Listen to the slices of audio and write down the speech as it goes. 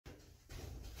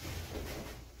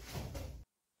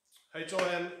Hej,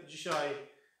 czołem. Dzisiaj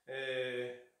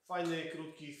fajny,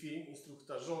 krótki film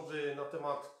instruktażowy na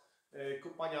temat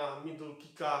kopania middle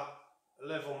kicka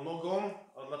lewą nogą.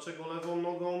 A dlaczego lewą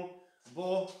nogą?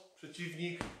 Bo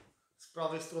przeciwnik z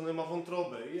prawej strony ma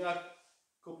wątrobę. I jak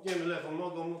kopniemy lewą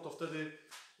nogą, no to wtedy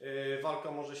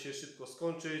walka może się szybko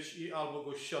skończyć i albo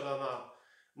gość siada na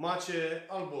macie,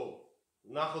 albo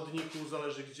na chodniku,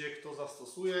 zależy gdzie kto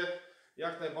zastosuje.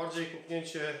 Jak najbardziej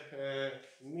kopnięcie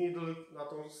middle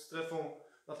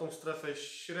na tą strefę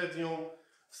średnią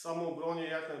w samoobronie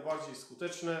jak najbardziej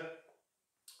skuteczne.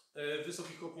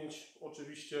 Wysokich kopnięć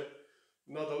oczywiście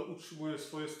nadal utrzymuję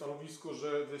swoje stanowisko,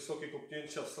 że wysokie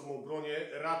kopnięcia w samoobronie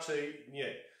raczej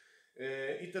nie.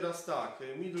 I teraz tak,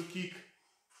 middle kick,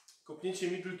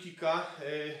 kopnięcie middle kicka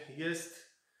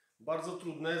jest bardzo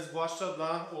trudne, zwłaszcza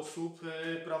dla osób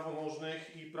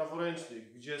prawonożnych i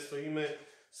praworęcznych, gdzie stoimy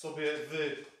sobie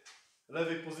w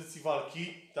lewej pozycji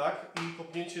walki, tak? I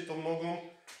kopnięcie tą nogą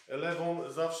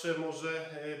lewą zawsze może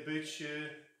być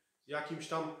jakimś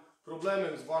tam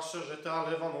problemem, zwłaszcza, że ta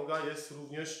lewa noga jest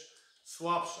również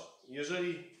słabsza.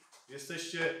 Jeżeli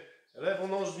jesteście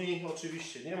lewonożni,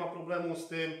 oczywiście nie ma problemu z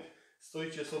tym,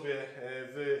 stoicie sobie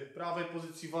w prawej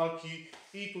pozycji walki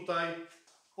i tutaj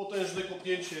potężne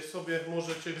kopnięcie sobie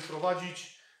możecie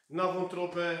wyprowadzić na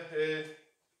wątrobę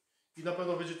i na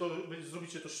pewno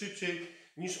zrobicie to szybciej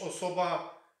niż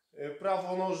osoba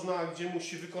prawonożna, gdzie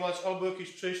musi wykonać albo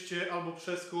jakieś przejście, albo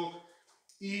przeskok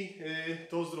i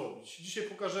to zrobić. Dzisiaj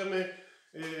pokażemy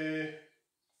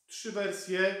 3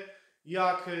 wersje,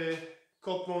 jak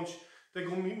kopnąć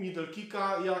tego middle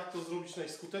kicka, jak to zrobić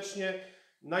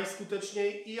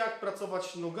najskuteczniej i jak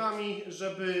pracować nogami,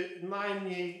 żeby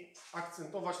najmniej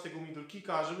akcentować tego middle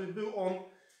kicka, żeby był on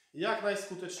jak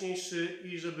najskuteczniejszy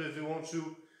i żeby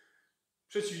wyłączył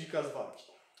przeciwnika z walki.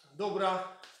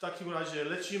 Dobra, w takim razie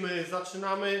lecimy,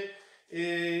 zaczynamy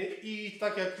i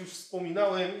tak jak już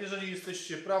wspominałem, jeżeli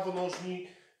jesteście prawonożni,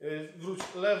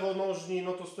 lewonożni,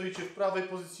 no to stoicie w prawej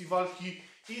pozycji walki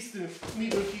i z tym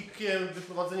middle kickiem,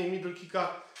 wyprowadzeniem middle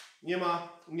kicka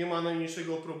nie ma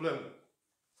najmniejszego problemu.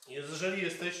 Jeżeli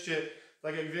jesteście,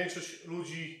 tak jak większość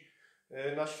ludzi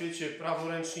na świecie,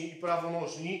 praworęczni i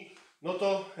prawonożni, no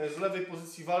to z lewej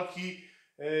pozycji walki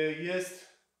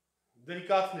jest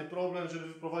delikatny problem, żeby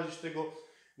wyprowadzić tego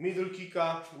middle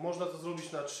kicka. Można to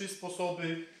zrobić na 3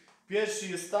 sposoby. Pierwszy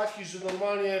jest taki, że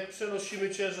normalnie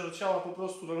przenosimy ciężar ciała po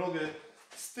prostu na nogę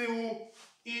z tyłu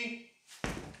i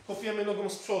kopiemy nogą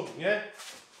z przodu, nie?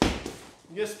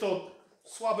 Jest to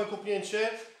słabe kopnięcie,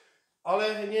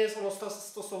 ale nie jest ono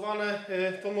stosowane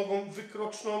tą nogą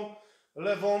wykroczną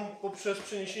lewą poprzez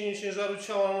przeniesienie ciężaru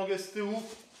ciała na nogę z tyłu.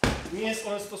 Nie jest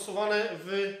one stosowane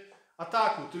w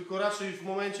ataku, tylko raczej w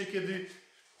momencie,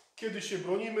 kiedy się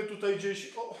bronimy, tutaj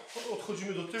gdzieś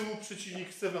odchodzimy do tyłu, przeciwnik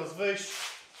chce w nas wejść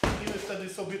i my wtedy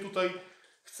sobie tutaj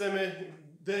chcemy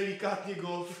delikatnie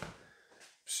go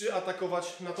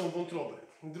przyatakować na tą wątrobę.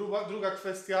 Druga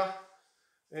kwestia,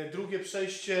 drugie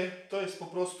przejście to jest po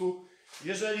prostu,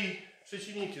 jeżeli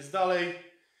przeciwnik jest dalej,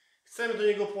 chcemy do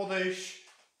niego podejść,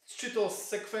 czy to z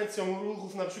sekwencją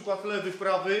ruchów, na przykład lewy,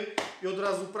 prawy i od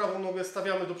razu prawą nogę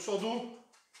stawiamy do przodu,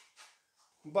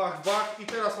 bach, bach i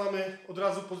teraz mamy od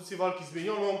razu pozycję walki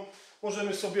zmienioną.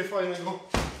 Możemy sobie fajnego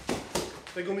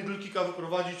tego middle kicka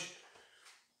wyprowadzić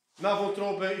na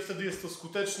wątrobę i wtedy jest to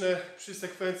skuteczne przy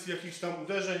sekwencji jakichś tam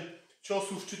uderzeń,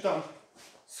 ciosów, czy tam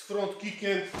z front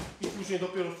kickiem i później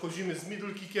dopiero wchodzimy z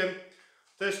middle kickiem.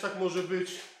 Też tak może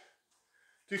być.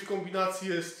 Tych kombinacji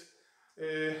jest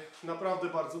naprawdę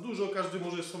bardzo dużo. Każdy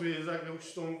może sobie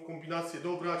jakąś tą kombinację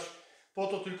dobrać po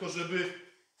to tylko, żeby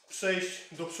przejść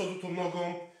do przodu tą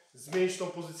nogą, zmienić tą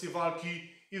pozycję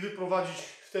walki i wyprowadzić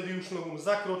wtedy już nogą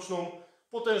zakroczną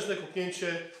potężne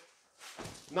kopnięcie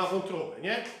na wątrobę,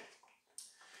 nie?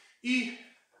 I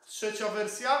trzecia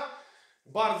wersja,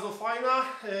 bardzo fajna,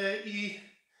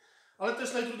 ale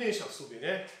też najtrudniejsza w sobie,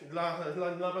 nie?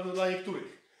 Na pewno dla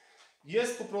niektórych.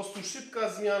 Jest po prostu szybka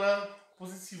zmiana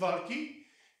pozycji walki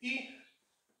i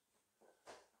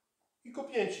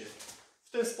kopnięcie w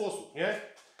ten sposób, nie?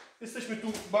 Jesteśmy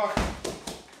tu, bach,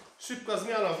 szybka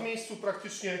zmiana w miejscu,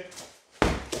 praktycznie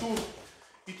tu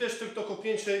i też to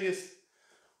kopnięcie jest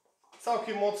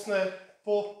całkiem mocne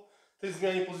po tej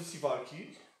zmianie pozycji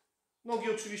walki.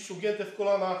 Nogi oczywiście ugięte w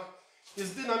kolanach,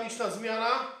 jest dynamiczna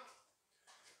zmiana,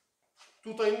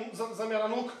 tutaj zamiana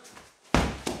nóg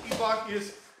i bach,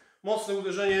 jest mocne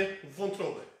uderzenie w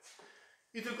wątrobę.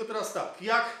 I tylko teraz tak,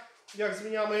 jak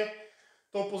zmieniamy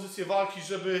tą pozycję walki,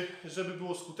 żeby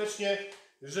było skutecznie,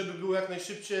 żeby było jak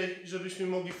najszybciej, żebyśmy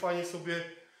mogli fajnie sobie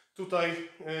tutaj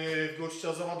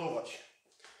gościa załadować.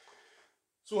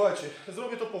 Słuchajcie,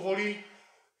 zrobię to powoli.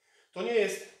 To nie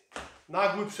jest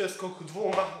nagły przeskok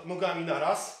 2 nogami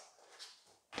naraz.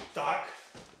 Tak.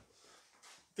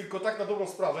 Tylko tak na dobrą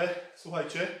sprawę,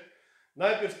 słuchajcie,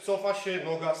 najpierw cofa się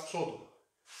noga z przodu.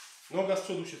 Noga z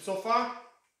przodu się cofa,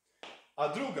 a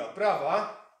druga,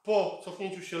 prawa, po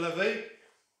cofnięciu się lewej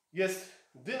jest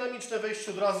dynamiczne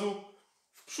wejście od razu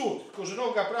w przód. Tylko że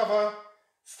noga prawa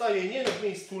staje nie w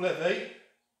miejscu lewej,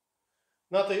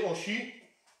 na tej osi,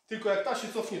 tylko jak ta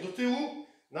się cofnie do tyłu,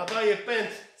 nadaje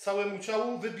pęd całemu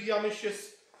ciału, wybijamy się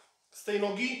z tej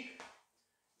nogi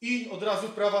i od razu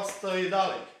prawa staje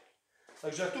dalej.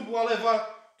 Także jak tu była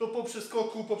lewa, to po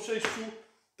przeskoku, po przejściu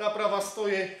ta prawa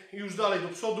stoje już dalej do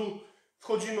przodu.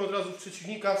 Wchodzimy od razu w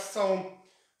przeciwnika z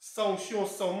całą siłą,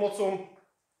 z całą mocą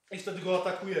i wtedy go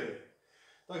atakujemy.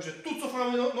 Także tu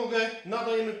cofamy nogę,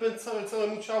 nadajemy pęd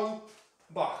całemu ciału,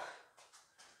 bach.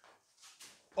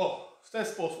 O, w ten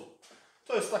sposób.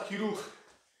 To jest taki ruch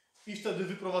i wtedy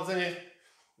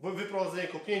wyprowadzenie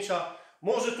kopnięcia.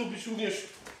 Może tu być również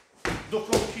do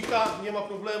front kicka, nie ma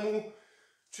problemu,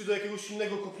 czy do jakiegoś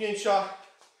innego kopnięcia.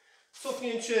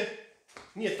 Cofnięcie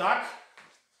nie tak,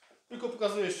 tylko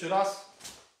pokazuję jeszcze raz.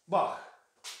 Bach.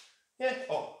 Nie?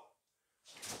 O.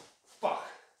 Bach.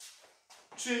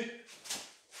 Czy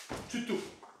tu.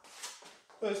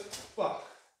 To jest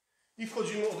bach. I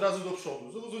wchodzimy od razu do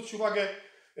przodu. Zwróćcie uwagę,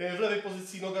 w lewej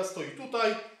pozycji noga stoi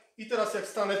tutaj. I teraz jak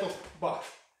stanę, to bach.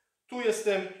 Tu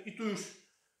jestem i tu już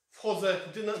wchodzę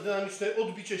w dynamiczne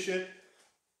odbicie się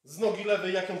z nogi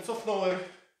lewej, jak ją cofnąłem.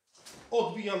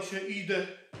 Odbijam się i idę.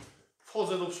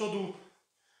 Wchodzę do przodu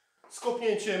z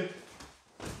kopnięciem,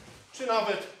 czy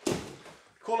nawet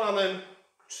kolanem,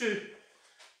 czy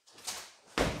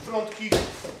front kick,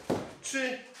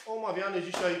 czy omawiany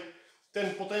dzisiaj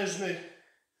ten potężny,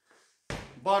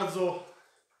 bardzo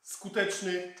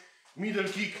skuteczny middle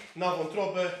kick na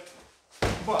wątrobę.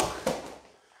 Bach.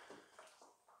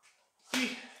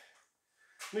 I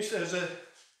myślę, że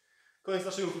koniec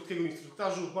naszego krótkiego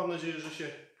instruktażu. Mam nadzieję, że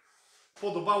się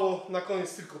podobało. Na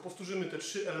koniec tylko powtórzymy te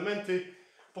 3 elementy.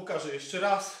 Pokażę jeszcze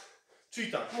raz.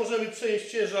 Czyli tak, możemy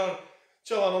przenieść ciężar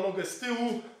ciała na nogę z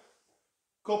tyłu,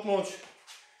 kopnąć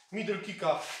middle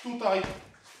kicka tutaj.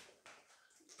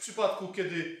 W przypadku,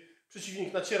 kiedy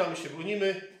przeciwnik naciera, my się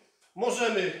bronimy.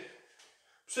 Możemy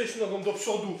przejść nogą do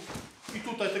przodu i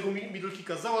tutaj tego middle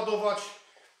kicka załadować.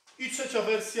 I trzecia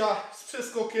wersja z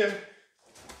przeskokiem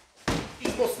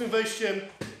i z mocnym wejściem.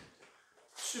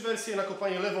 3 wersje na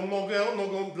kopanie lewą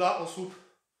nogą dla osób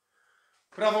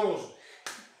prawonożnych.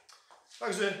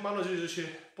 Także mam nadzieję, że się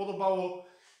podobało.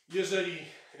 Jeżeli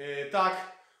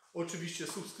tak, oczywiście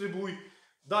subskrybuj,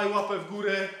 daj łapę w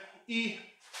górę i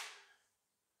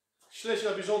śledź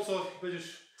na bieżąco.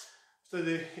 Będziesz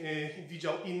wtedy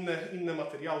widział inne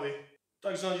materiały.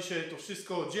 Także na dzisiaj to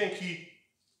wszystko. Dzięki,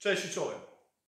 cześć i czołem.